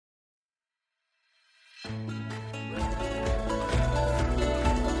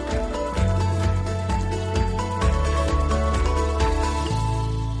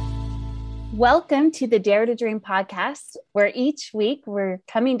Welcome to the Dare to Dream podcast, where each week we're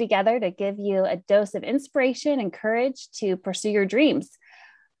coming together to give you a dose of inspiration and courage to pursue your dreams.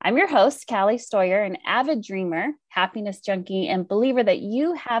 I'm your host, Callie Stoyer, an avid dreamer, happiness junkie, and believer that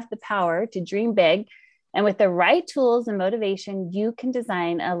you have the power to dream big. And with the right tools and motivation, you can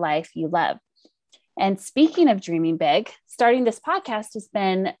design a life you love. And speaking of dreaming big, starting this podcast has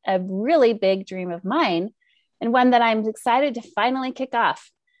been a really big dream of mine, and one that I'm excited to finally kick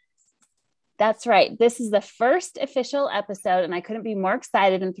off. That's right. This is the first official episode, and I couldn't be more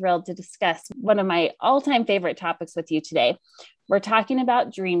excited and thrilled to discuss one of my all-time favorite topics with you today. We're talking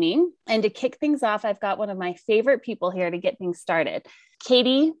about dreaming, and to kick things off, I've got one of my favorite people here to get things started.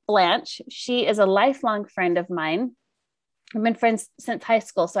 Katie Blanche. She is a lifelong friend of mine. We've been friends since high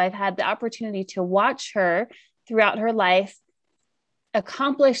school, so I've had the opportunity to watch her throughout her life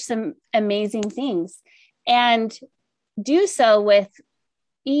accomplish some amazing things and do so with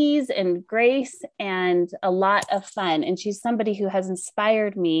ease and grace and a lot of fun. And she's somebody who has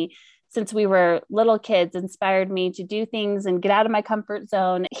inspired me since we were little kids, inspired me to do things and get out of my comfort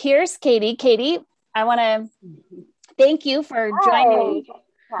zone. Here's Katie. Katie, I want to thank you for joining.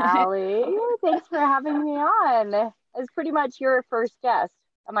 Callie, thanks for having me on. It's pretty much your first guest.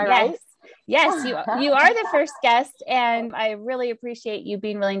 Am I right? Yes, you are the first guest, and I really appreciate you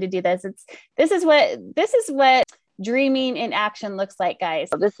being willing to do this. This is what dreaming in action looks like, guys.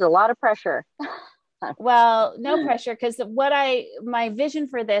 This is a lot of pressure. Well, no pressure, because my vision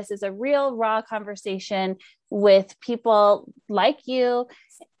for this is a real raw conversation with people like you,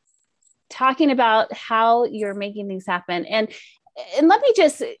 talking about how you're making things happen. And let me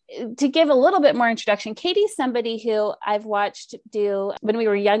just, to give a little bit more introduction, Katie's somebody who I've watched do when we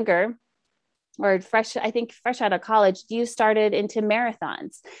were younger, or fresh out of college. You started into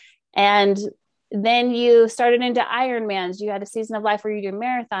marathons, and then you started into Ironmans. You had a season of life where you do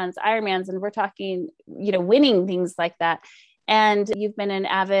marathons, Ironmans, and we're talking, winning things like that. And you've been an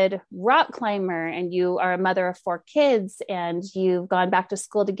avid rock climber, and you are a mother of 4 kids, and you've gone back to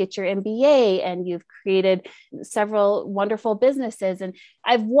school to get your MBA, and you've created several wonderful businesses. And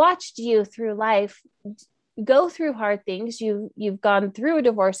I've watched you through life go through hard things. You've gone through a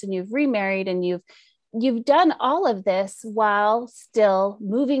divorce, and you've remarried, and you've done all of this while still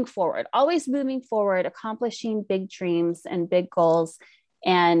moving forward, always moving forward, accomplishing big dreams and big goals,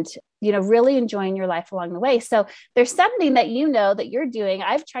 and, really enjoying your life along the way. So there's something that that you're doing.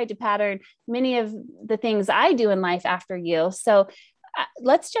 I've tried to pattern many of the things I do in life after you. So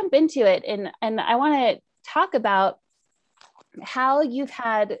let's jump into it. And I want to talk about how you've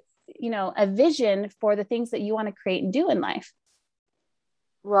had, a vision for the things that you want to create and do in life.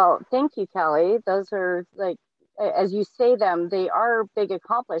 Well, thank you, Callie. Those are, like, as you say them, they are big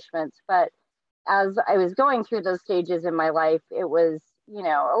accomplishments. But as I was going through those stages in my life, it was,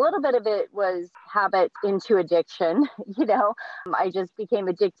 a little bit of it was habit into addiction. I just became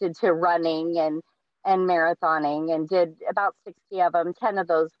addicted to running and marathoning, and did about 60 of them. 10 of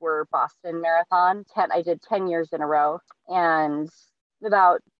those were Boston Marathon. I did 10 years in a row, and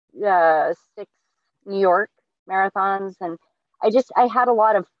about 6 New York marathons. And I had a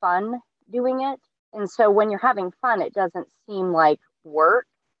lot of fun doing it. And so when you're having fun, it doesn't seem like work.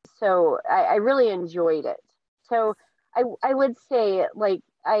 So I really enjoyed it. So I would say, like,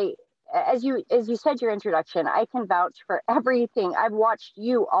 as you said, your introduction, I can vouch for everything. I've watched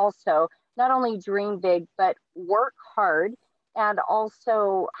you also not only dream big, but work hard and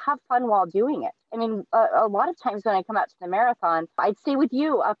also have fun while doing it. I mean, a lot of times when I come out to the marathon, I'd stay with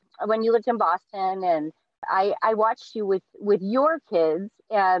you up when you lived in Boston, and I watched you with your kids,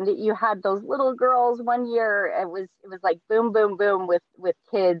 and you had those little girls. One year it was like boom, boom, boom with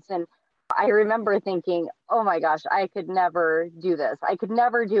kids. And I remember thinking, oh my gosh, I could never do this. I could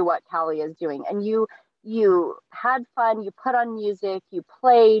never do what Callie is doing. And you had fun, you put on music, you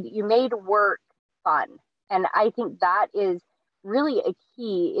played, you made work fun. And I think that is really a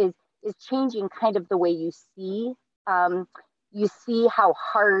key, is changing kind of the way you see how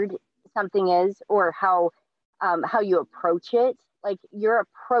hard something is, or how you approach it. Like, your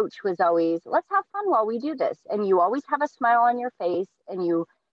approach was always, let's have fun while we do this. And you always have a smile on your face, and you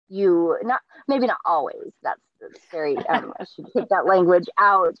not, maybe not always, that's very, I should take that language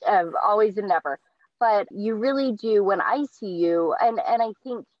out of always and never, but you really do. When I see you, and I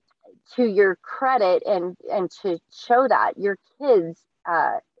think, to your credit, and to show that your kids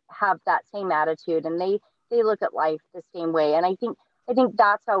have that same attitude, and they look at life the same way. And I think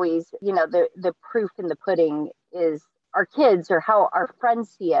that's always, the proof in the pudding is our kids, or how our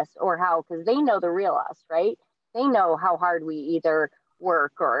friends see us, or how, because they know the real us, right? They know how hard we either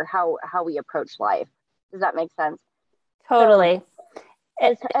work or how we approach life. Does that make sense? Totally.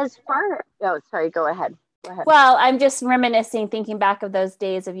 As far, oh, sorry, go ahead. Go ahead. Well, I'm just reminiscing, thinking back of those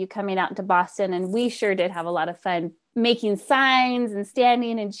days of you coming out to Boston, and we sure did have a lot of fun making signs and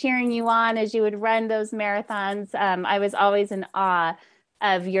standing and cheering you on as you would run those marathons. I was always in awe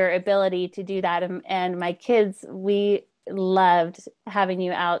of your ability to do that. And my kids, we loved having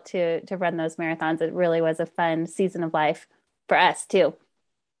you out to run those marathons. It really was a fun season of life for us too.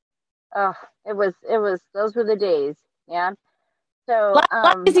 Oh, those were the days. Yeah. So,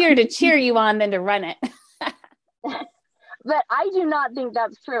 Lot easier to cheer you on than to run it. but I do not think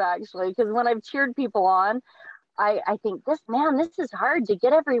that's true actually, because when I've cheered people on, I think this is hard to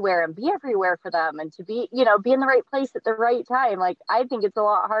get everywhere and be everywhere for them and to be, be in the right place at the right time. Like, I think it's a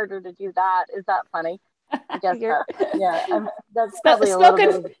lot harder to do that. Is that funny? I guess that's probably a little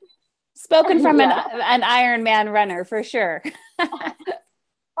bit of, spoken from an Ironman runner for sure.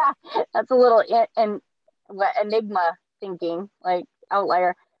 That's a little enigma thinking, like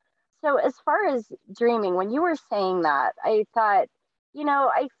outlier. So as far as dreaming, when you were saying that, I thought,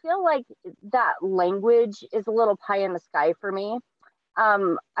 I feel like that language is a little pie in the sky for me.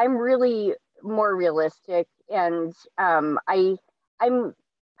 I'm really more realistic, and I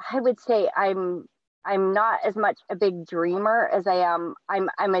would say I'm not as much a big dreamer as I am.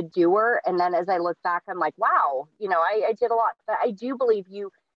 I'm a doer, and then as I look back, I'm like, wow, I did a lot. But I do believe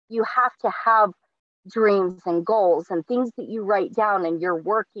you have to have dreams and goals and things that you write down and you're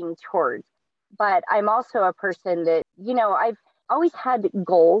working towards. But I'm also a person that, I've always had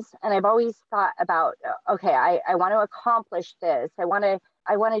goals, and I've always thought about, okay, I want to accomplish this. I want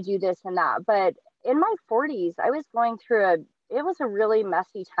to do this and that. But in my 40s, I was going through it was a really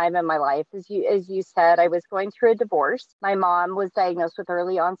messy time in my life. As you said, I was going through a divorce. My mom was diagnosed with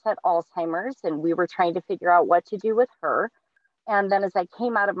early onset Alzheimer's, and we were trying to figure out what to do with her. And then as I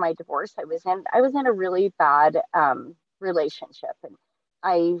came out of my divorce, I was in a really bad relationship, and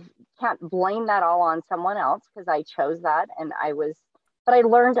I can't blame that all on someone else because I chose that, but I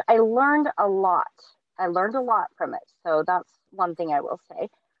learned a lot. I learned a lot from it. So that's one thing I will say.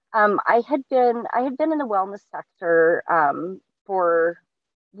 I had been in the wellness sector for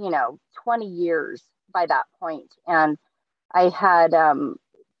 20 years by that point, and I had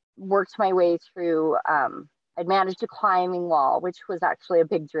worked my way through. I'd managed a climbing wall, which was actually a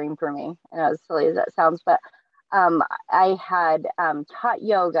big dream for me. And as silly as that sounds, but I had taught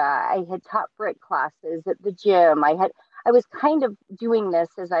yoga. I had taught brick classes at the gym. I was kind of doing this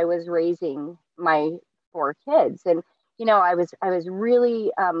as I was raising my 4 kids, and I was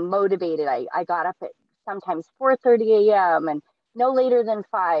really motivated. I got up at sometimes 4:30 a.m. and no later than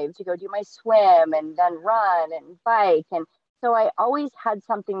 5 to go do my swim and then run and bike. And so I always had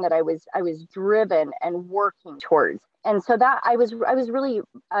something that I was driven and working towards. And so that I was really,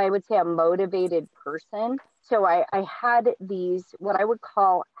 I would say, a motivated person. So I had these, what I would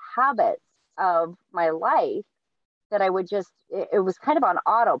call habits of my life that I would it was kind of on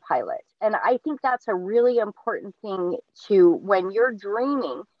autopilot. And I think that's a really important thing when you're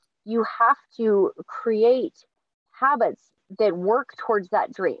dreaming, you have to create habits that work towards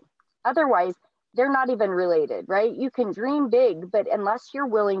that dream. Otherwise, they're not even related, right? You can dream big, but unless you're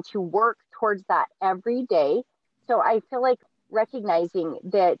willing to work towards that every day. So I feel like recognizing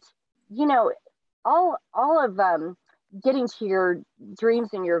that, all of getting to your dreams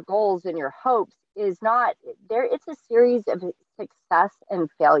and your goals and your hopes is not there. It's a series of success and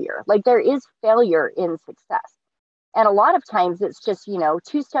failure. Like, there is failure in success. And a lot of times it's just,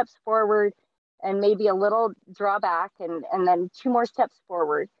 2 steps forward and maybe a little drawback and then 2 more steps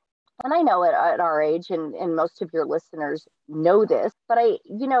forward. And I know at our age, and most of your listeners know this, but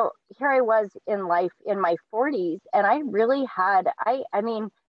here I was in life in my 40s, and I really had, I mean,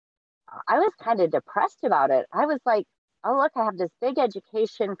 I was kind of depressed about it. I was like, oh, look, I have this big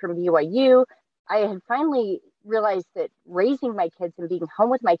education from BYU. I had finally realized that raising my kids and being home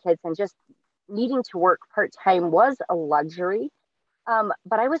with my kids and just needing to work part-time was a luxury.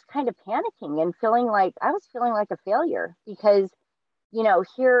 But I was kind of panicking and feeling like a failure because,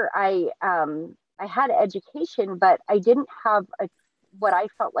 here I had education, but I didn't have what I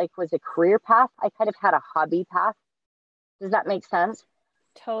felt like was a career path. I kind of had a hobby path. Does that make sense?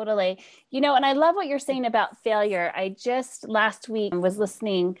 Totally. And I love what you're saying about failure. I just last week was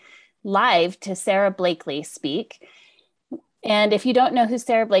listening live to Sara Blakely speak. And if you don't know who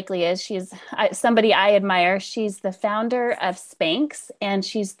Sara Blakely is, she's somebody I admire. She's the founder of Spanx, and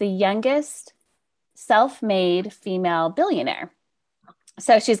she's the youngest self-made female billionaire.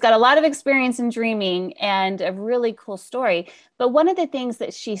 So she's got a lot of experience in dreaming and a really cool story. But one of the things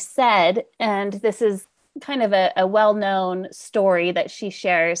that she said, and this is kind of a well-known story that she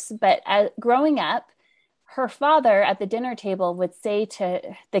shares, but growing up, her father at the dinner table would say to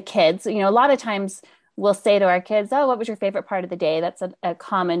the kids, a lot of times we'll say to our kids, oh, what was your favorite part of the day? That's a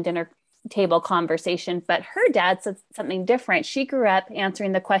common dinner table conversation. But her dad said something different. She grew up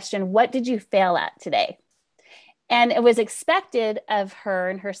answering the question, what did you fail at today? And it was expected of her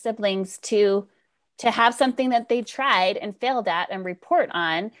and her siblings to have something that they tried and failed at and report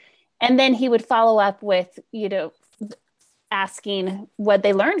on. And then he would follow up with, asking what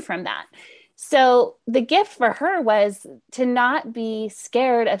they learned from that. So the gift for her was to not be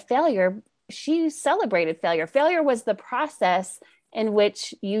scared of failure. She celebrated failure. Failure was the process in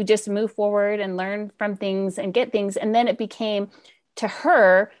which you just move forward and learn from things and get things. And then it became, to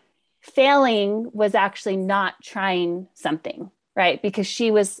her, failing was actually not trying something, right? Because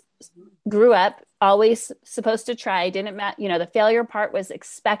she grew up always supposed to try, didn't matter, the failure part was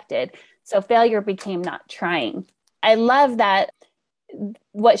expected. So failure became not trying. I love that,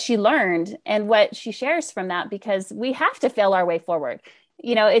 what she learned and what she shares from that, because we have to fail our way forward.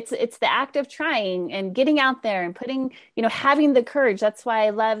 It's the act of trying and getting out there and putting, having the courage. That's why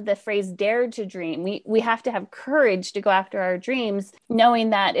I love the phrase dare to dream. We have to have courage to go after our dreams, knowing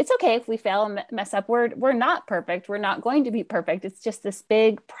that it's okay if we fail and mess up. We're not perfect. We're not going to be perfect. It's just this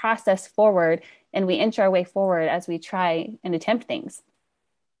big process forward, and we inch our way forward as we try and attempt things.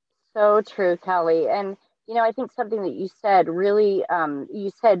 So true, Kelly. And, I think something that you said really,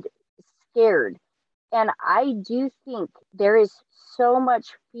 you said scared. And I do think there is so much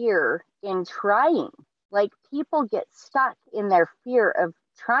fear in trying. Like, people get stuck in their fear of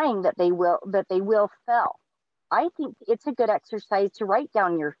trying that they will fail. I think it's a good exercise to write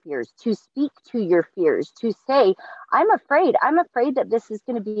down your fears, to speak to your fears, to say, I'm afraid that this is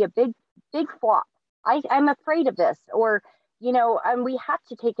going to be a big, big flop. I'm afraid of this. Or, and we have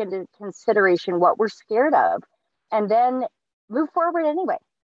to take into consideration what we're scared of and then move forward anyway.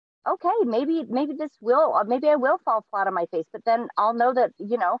 Okay, maybe maybe I will fall flat on my face, but then I'll know that,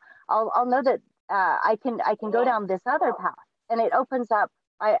 I'll know that I can go down this other path. And it opens up,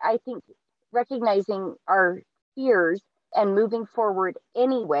 I think, recognizing our fears and moving forward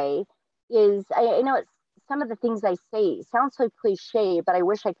anyway is, I know it's some of the things I say sound so cliche, but I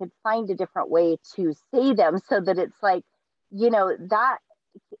wish I could find a different way to say them so that it's like, that,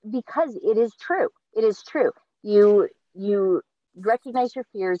 because it is true. It is true. You recognize your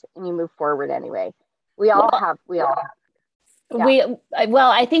fears and you move forward anyway. We all have. Yeah.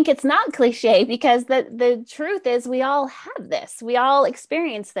 I think it's not cliche, because the truth is we all have this. We all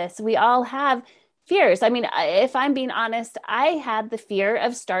experience this. We all have fears. I mean, if I'm being honest, I had the fear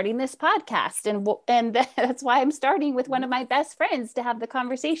of starting this podcast, and that's why I'm starting with one of my best friends to have the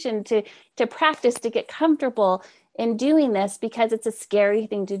conversation, to practice, to get comfortable in doing this, because it's a scary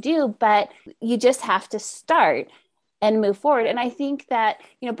thing to do, but you just have to start and move forward. And I think that,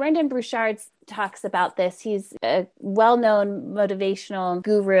 Brendon Burchard talks about this. He's a well-known motivational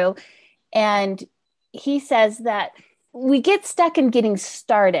guru. And he says that we get stuck in getting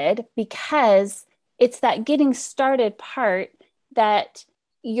started because it's that getting started part that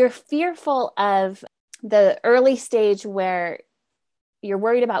you're fearful of, the early stage where you're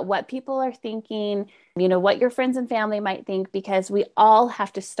worried about what people are thinking, what your friends and family might think, because we all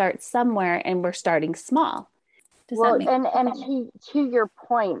have to start somewhere, and we're starting small. And to your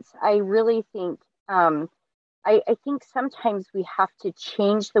points, I really think, I think sometimes we have to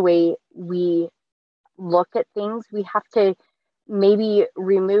change the way we look at things. We have to maybe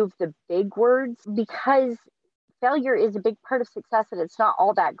remove the big words, because failure is a big part of success, and it's not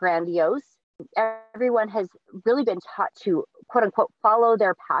all that grandiose. Everyone has really been taught to, quote unquote, follow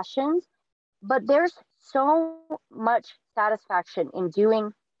their passions, but there's so much satisfaction in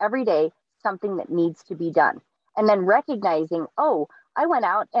doing every day something that needs to be done. And then recognizing, oh, I went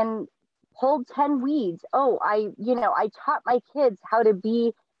out and pulled 10 weeds. Oh, I taught my kids how to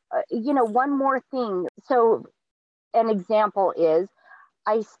be, one more thing. So an example is,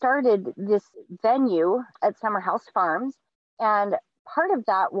 I started this venue at Summer House Farms, and part of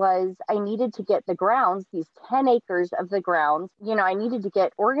that was I needed to get the grounds, these 10 acres of the grounds, I needed to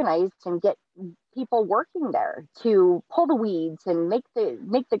get organized and get people working there to pull the weeds and make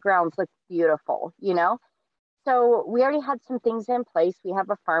the grounds look beautiful, So we already had some things in place. We have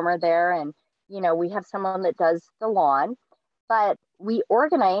a farmer there, and, we have someone that does the lawn, but we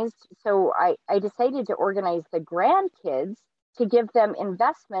organized. So I decided to organize the grandkids to give them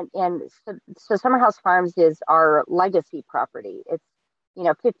investment in. So Summer House Farms is our legacy property. It's,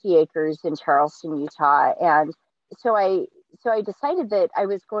 50 acres in Charleston, Utah. And so I decided that I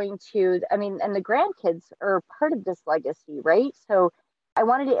was going to, and the grandkids are part of this legacy, right? So I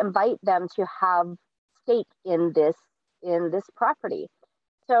wanted to invite them to have stake in this property.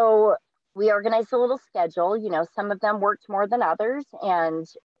 So we organized a little schedule. Some of them worked more than others, and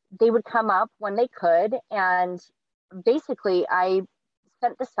they would come up when they could. And basically, I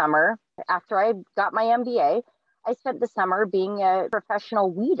spent the summer after I got my MBA. I spent the summer being a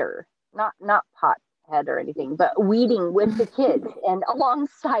professional weeder, not pothead or anything, but weeding with the kids and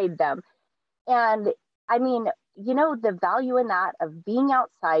alongside them. And I mean, the value in that of being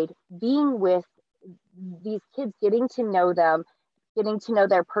outside, being with these kids, getting to know them, getting to know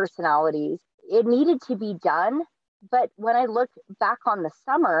their personalities. It needed to be done. But when I look back on the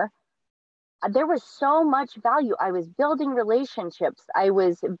summer, there was so much value. I was building relationships. I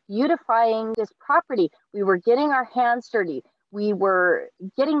was beautifying this property. We were getting our hands dirty. We were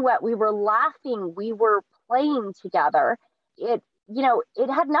getting wet. We were laughing. We were playing together. It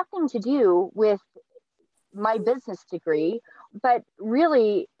had nothing to do with my business degree, but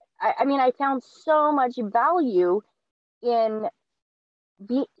really, I mean, I found so much value in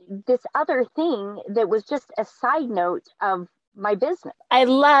this other thing that was just a side note of my business. I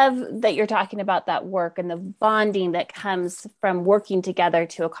love that you're talking about that work and the bonding that comes from working together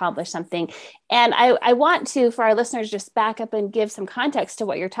to accomplish something. And I want to, for our listeners, just back up and give some context to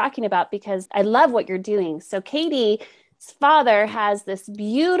what you're talking about, because I love what you're doing. So Katie's father has this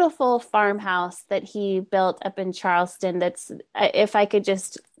beautiful farmhouse that he built up in Charleston. That's, if I could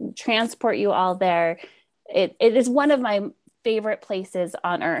just transport you all there, it is one of my favorite places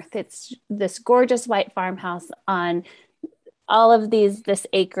on earth. It's this gorgeous white farmhouse on all of this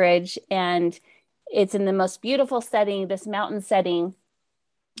acreage, and it's in the most beautiful setting, this mountain setting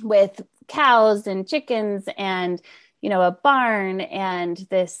with cows and chickens and, a barn and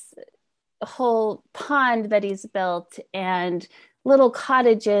this whole pond that he's built and little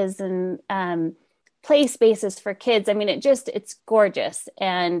cottages and play spaces for kids. I mean, it's gorgeous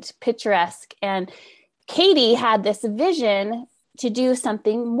and picturesque. And Katie had this vision to do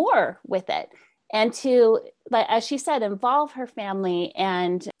something more with it, and to, as she said, involve her family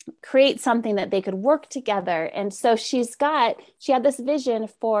and create something that they could work together. And so she had this vision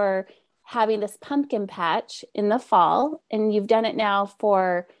for having this pumpkin patch in the fall. And you've done it now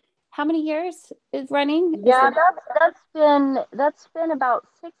for how many years is running? Yeah, that's been about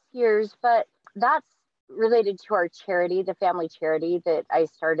 6 years, but that's related to our charity, the family charity that I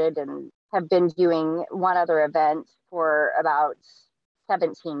started, and have been doing one other event for about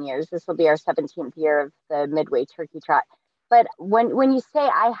 17 years. This will be our 17th year of the Midway Turkey Trot. But when you say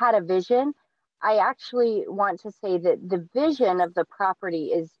I had a vision, I actually want to say that the vision of the property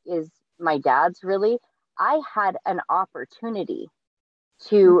is my dad's, really. I had an opportunity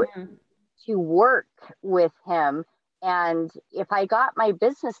to work with him, and if I got my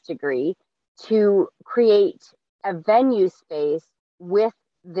business degree, to create a venue space with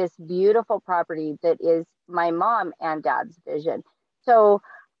this beautiful property that is my mom and dad's vision. So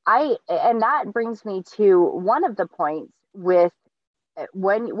and that brings me to one of the points with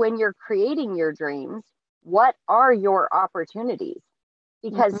when you're creating your dreams, what are your opportunities?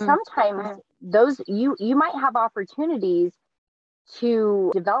 Because sometimes those you might have opportunities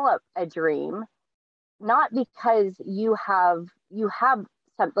to develop a dream, not because you have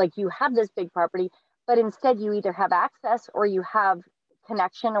some, like you have this big property, but instead you either have access or you have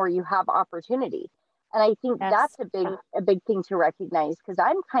connection or you have opportunity. And I think that's a big thing to recognize, because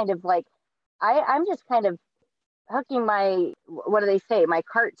I'm kind of like, I'm just kind of hooking what do they say, my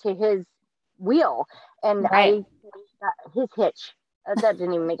cart to his wheel, and right. His hitch. That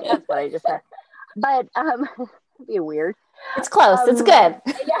didn't even make sense what I just said, but it'd be weird. It's close. It's good.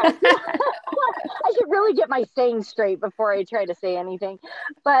 Yeah. I should really get my saying straight before I try to say anything.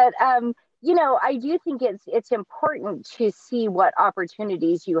 But I do think it's important to see what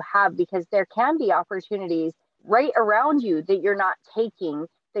opportunities you have, because there can be opportunities right around you that you're not taking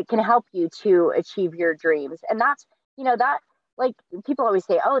that can help you to achieve your dreams. And that's, that, like, people always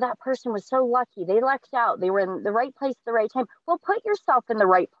say, oh, that person was so lucky. They lucked out. They were in the right place at the right time. Well, put yourself in the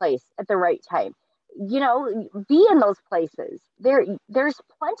right place at the right time. Be in those places. There's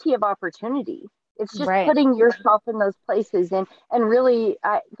plenty of opportunity. It's just putting yourself in those places, and really,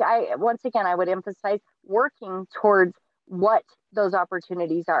 I once again, I would emphasize working towards what those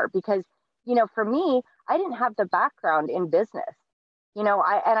opportunities are, because, for me, I didn't have the background in business,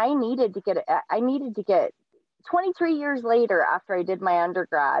 I needed to get 23 years later, after I did my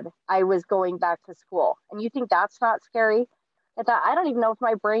undergrad, I was going back to school. And you think that's not scary? I don't even know if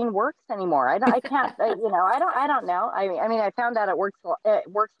my brain works anymore. I can't, I don't know. I mean, I found out it works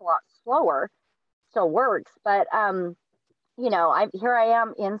a lot slower, still works, but, here I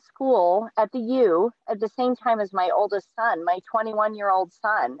am in school at the U at the same time as my oldest son, my 21-year-old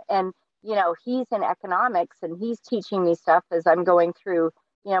son. And, he's in economics, and he's teaching me stuff as I'm going through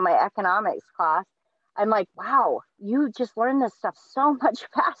my economics class, I'm like, wow, you just learn this stuff so much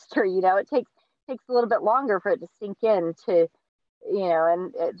faster. It takes a little bit longer for it to sink in to,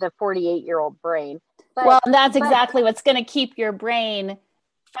 and the 48-year-old brain. Well, that's exactly what's going to keep your brain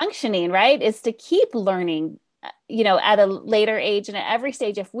functioning, right? Is to keep learning, at a later age and at every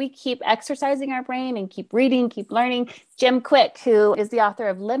stage. If we keep exercising our brain and keep reading, keep learning. Jim Quick, who is the author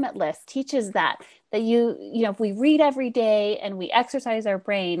of Limitless, teaches that if we read every day and we exercise our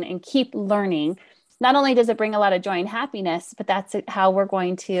brain and keep learning, not only does it bring a lot of joy and happiness, but that's how we're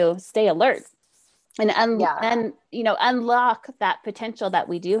going to stay alert and unlock that potential that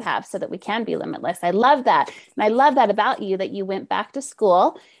we do have so that we can be limitless. I love that. And I love that about you, that you went back to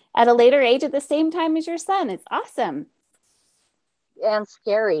school at a later age at the same time as your son. It's awesome. And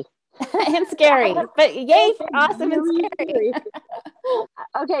scary. And scary, but yay for awesome and scary.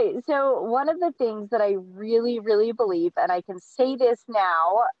 Okay, so one of the things that I really, really believe, and I can say this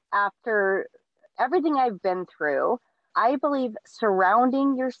now after everything I've been through, I believe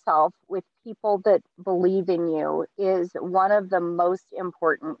surrounding yourself with people that believe in you is one of the most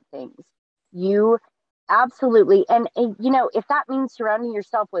important things. You absolutely, and if that means surrounding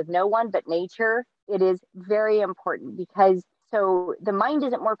yourself with no one but nature, it is very important, because so the mind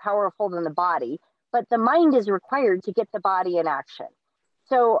isn't more powerful than the body, but the mind is required to get the body in action.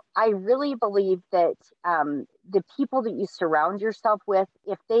 So I really believe that the people that you surround yourself with,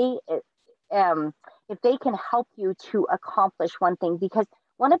 if they can help you to accomplish one thing, because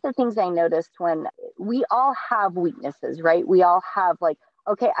one of the things I noticed, when we all have weaknesses, right? We all have like,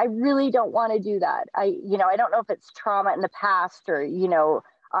 okay, I really don't want to do that. I don't know if it's trauma in the past, or,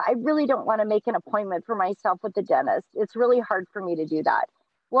 I really don't want to make an appointment for myself with the dentist. It's really hard for me to do that.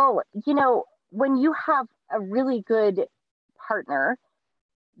 Well, when you have a really good partner,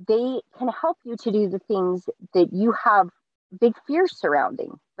 they can help you to do the things that you have big fears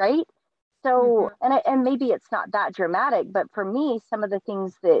surrounding, right? So, and maybe it's not that dramatic, but for me, some of the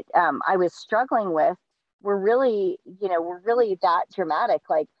things that I was struggling with were really that dramatic.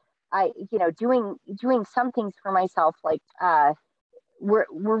 Like doing some things for myself, like were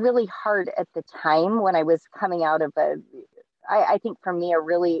really hard at the time when I was coming out of I think for me, a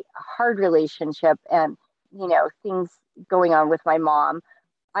really hard relationship, and, things going on with my mom.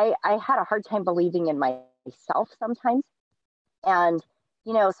 I had a hard time believing in myself sometimes. And,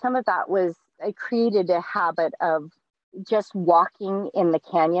 some of that was, I created a habit of just walking in the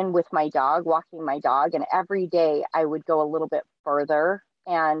canyon with walking my dog. And every day I would go a little bit further.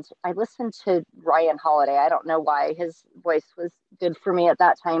 And I listened to Ryan Holiday. I don't know why. His voice was good for me at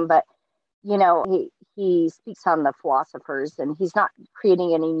that time, but, he speaks on the philosophers, and he's not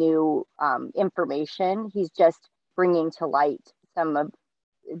creating any new information. He's just bringing to light some of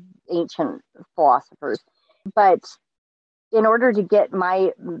ancient philosophers. But in order to get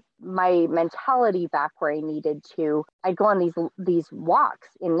my mentality back where I needed to, I'd go on these walks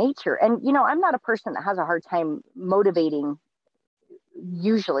in nature. And, I'm not a person that has a hard time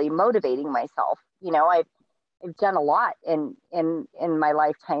usually motivating myself. I've done a lot in my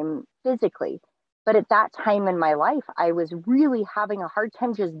lifetime physically. But at that time in my life, I was really having a hard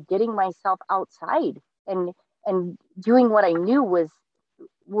time just getting myself outside and doing what I knew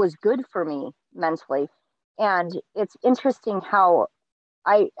was good for me mentally. And it's interesting how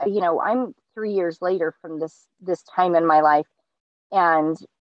I'm 3 years later from this time in my life, and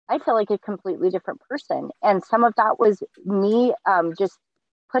I feel like a completely different person. And some of that was me just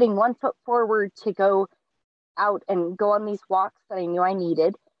putting one foot forward to go out and go on these walks that I knew I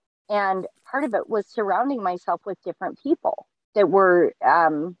needed. And part of it was surrounding myself with different people that were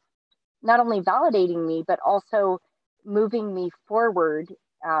not only validating me, but also moving me forward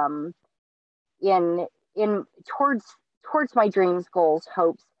in towards my dreams, goals,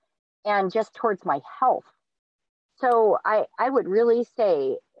 hopes, and just towards my health. So I would really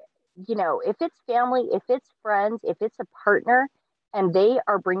say, if it's family, if it's friends, if it's a partner, and they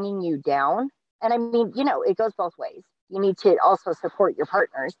are bringing you down, and I mean, it goes both ways. You need to also support your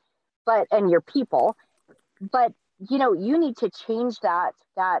partners, and your people, but you need to change that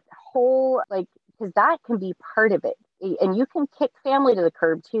whole, like, because that can be part of it. And you can kick family to the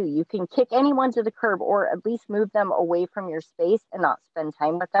curb too. You can kick anyone to the curb, or at least move them away from your space and not spend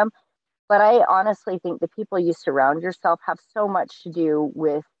time with them. But I honestly think the people you surround yourself have so much to do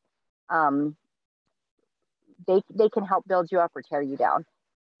with, they can help build you up or tear you down.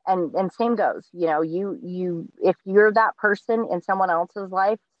 And same goes, you if you're that person in someone else's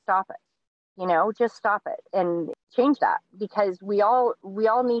life, stop it. Just stop it and change that, because we all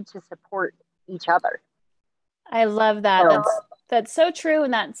need to support each other. I love that. That's so true.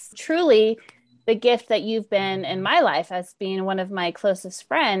 And that's truly the gift that you've been in my life as being one of my closest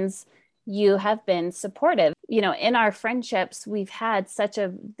friends. You have been supportive. In our friendships,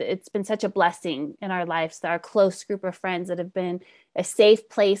 it's been such a blessing in our lives, our close group of friends that have been a safe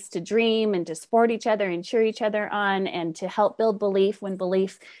place to dream and to support each other and cheer each other on and to help build belief when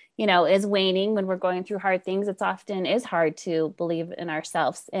belief, is waning, when we're going through hard things. It's often is hard to believe in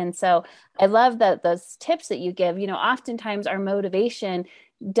ourselves. And so I love that those tips that you give. Oftentimes our motivation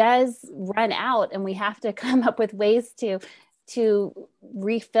does run out and we have to come up with ways to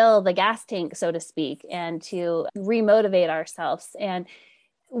refill the gas tank, so to speak, and to remotivate ourselves. And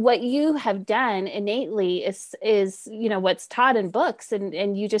what you have done innately is what's taught in books. And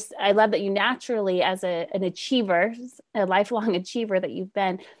I love that you naturally, as an achiever, a lifelong achiever that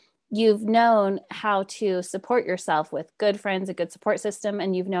you've known how to support yourself with good friends, a good support system,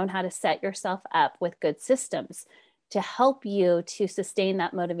 and you've known how to set yourself up with good systems to help you to sustain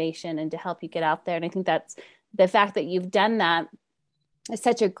that motivation and to help you get out there. And I think that's the fact that you've done that is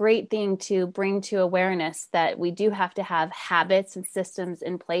such a great thing to bring to awareness, that we do have to have habits and systems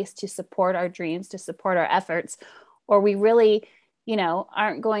in place to support our dreams, to support our efforts, or we really,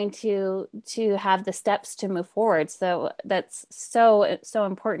 aren't going to have the steps to move forward. So that's so, so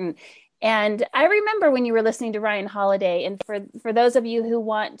important. And I remember when you were listening to Ryan Holiday, and for those of you who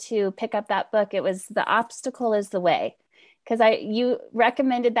want to pick up that book, it was The Obstacle is the Way. Because you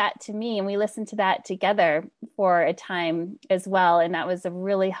recommended that to me, and we listened to that together for a time as well. And that was a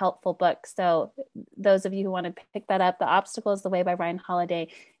really helpful book. So those of you who want to pick that up, The Obstacle is the Way by Ryan Holiday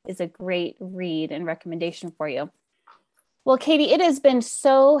is a great read and recommendation for you. Well, Katie, it has been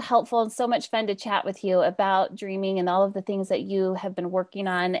so helpful and so much fun to chat with you about dreaming and all of the things that you have been working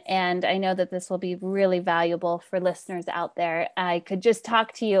on. And I know that this will be really valuable for listeners out there. I could just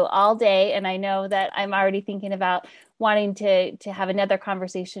talk to you all day, and I know that I'm already thinking about wanting to have another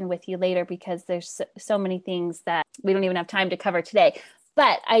conversation with you later, because there's so many things that we don't even have time to cover today.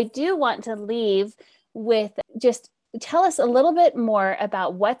 But I do want to leave with just tell us a little bit more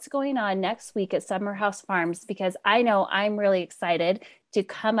about what's going on next week at Summerhouse Farms, because I know I'm really excited to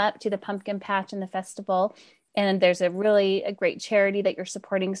come up to the pumpkin patch and the festival. And there's a great charity that you're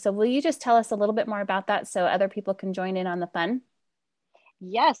supporting. So will you just tell us a little bit more about that so other people can join in on the fun?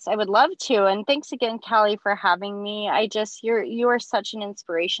 Yes, I would love to. And thanks again, Callie, for having me. You are such an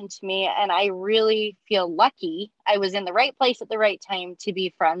inspiration to me. And I really feel lucky I was in the right place at the right time to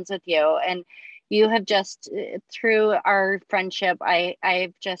be friends with you. And you have just, through our friendship,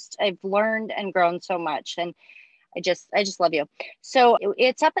 I've learned and grown so much. And I just love you. So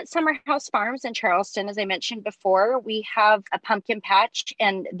it's up at Summerhouse Farms in Charleston. As I mentioned before, we have a pumpkin patch,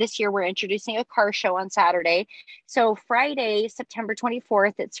 and this year we're introducing a car show on Saturday. So Friday, September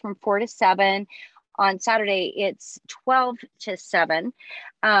 24th, it's from 4 to 7. On Saturday, it's 12 to 7.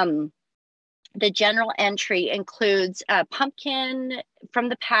 The general entry includes a pumpkin from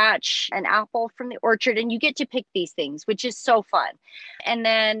the patch, an apple from the orchard, and you get to pick these things, which is so fun. And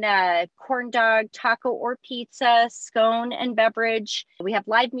then corn dog, taco or pizza, scone and beverage. We have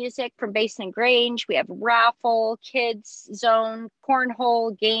live music from Basin and Grange. We have raffle, kids zone,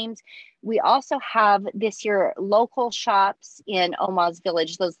 cornhole, games. We also have this year local shops in Omaha's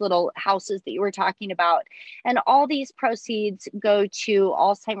Village, those little houses that you were talking about. And all these proceeds go to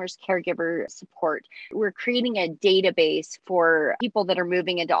Alzheimer's caregiver support. We're creating a database for people that are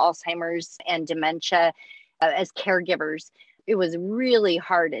moving into Alzheimer's and dementia as caregivers. It was really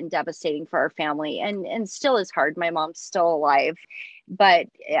hard and devastating for our family, and still is hard. My mom's still alive, but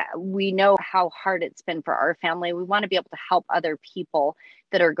we know how hard it's been for our family. We want to be able to help other people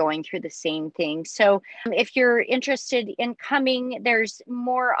that are going through the same thing. So if you're interested in coming, there's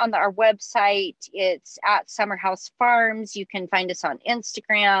more on our website. It's at Summerhouse Farms. You can find us on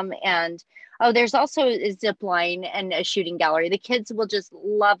Instagram. And there's also a zip line and a shooting gallery. The kids will just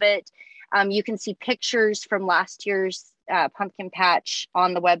love it. You can see pictures from last year's pumpkin patch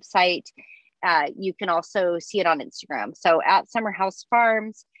on the website. You can also see it on Instagram. So at Summerhouse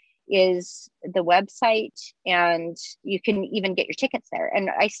Farms is the website, and you can even get your tickets there. And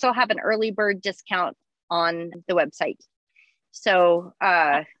I still have an early bird discount on the website. So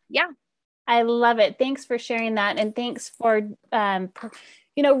yeah. I love it. Thanks for sharing that. And thanks for,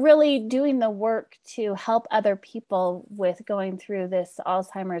 really doing the work to help other people with going through this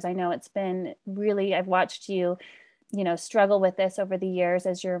Alzheimer's. I know it's been really, I've watched you, struggle with this over the years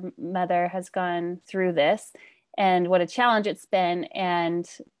as your mother has gone through this. and what a challenge it's been, and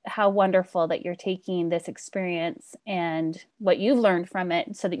how wonderful that you're taking this experience and what you've learned from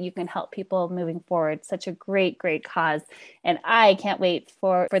it so that you can help people moving forward. Such a great, great cause. And I can't wait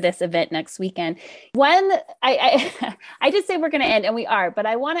for this event next weekend. I did say we're going to end, and we are, but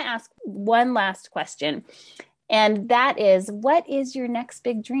I want to ask one last question. And that is, what is your next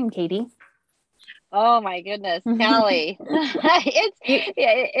big dream, Katie? Oh my goodness, Callie.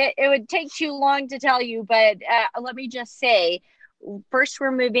 It would take too long to tell you, but let me just say, first,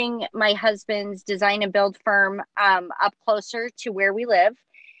 we're moving my husband's design and build firm up closer to where we live.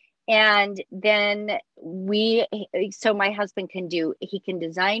 And then so my husband he can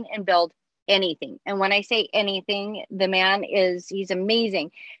design and build anything. And when I say anything, the man he's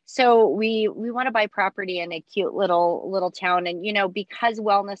amazing. So we want to buy property in a cute little town. And, because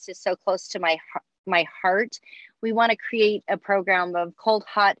wellness is so close to my heart, we want to create a program of cold,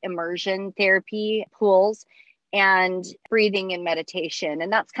 hot immersion therapy pools and breathing and meditation.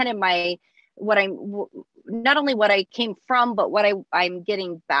 And that's kind of not only what I came from, but what I'm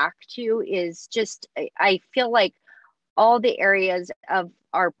getting back to is just, I feel like all the areas of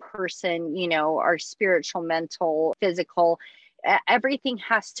our person, our spiritual, mental, physical, everything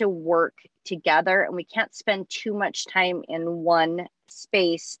has to work together, and we can't spend too much time in one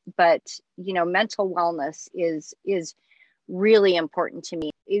space. But mental wellness is really important to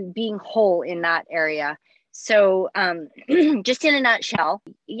me, being whole in that area. So just in a nutshell,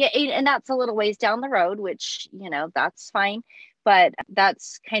 yeah, and that's a little ways down the road, which that's fine, but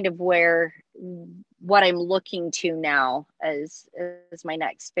that's kind of what I'm looking to now as my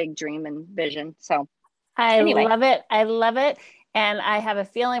next big dream and vision. So anyway. I love it. And I have a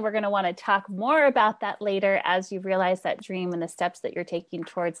feeling we're going to want to talk more about that later as you realize that dream and the steps that you're taking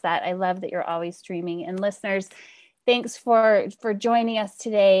towards that. I love that you're always dreaming. And listeners, thanks for joining us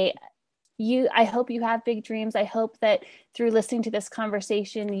today. I hope you have big dreams. I hope that through listening to this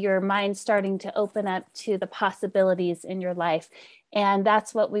conversation, your mind's starting to open up to the possibilities in your life. And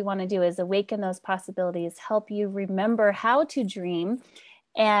that's what we want to do, is awaken those possibilities, help you remember how to dream.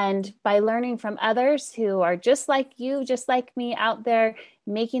 And by learning from others who are just like you, just like me, out there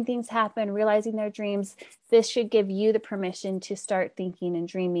making things happen, realizing their dreams, this should give you the permission to start thinking and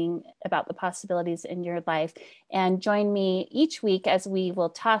dreaming about the possibilities in your life. And join me each week as we will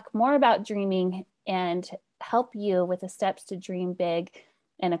talk more about dreaming and help you with the steps to dream big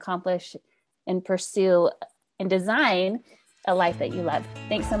and accomplish and pursue and design a life that you love.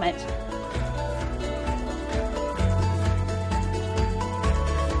 Thanks so much.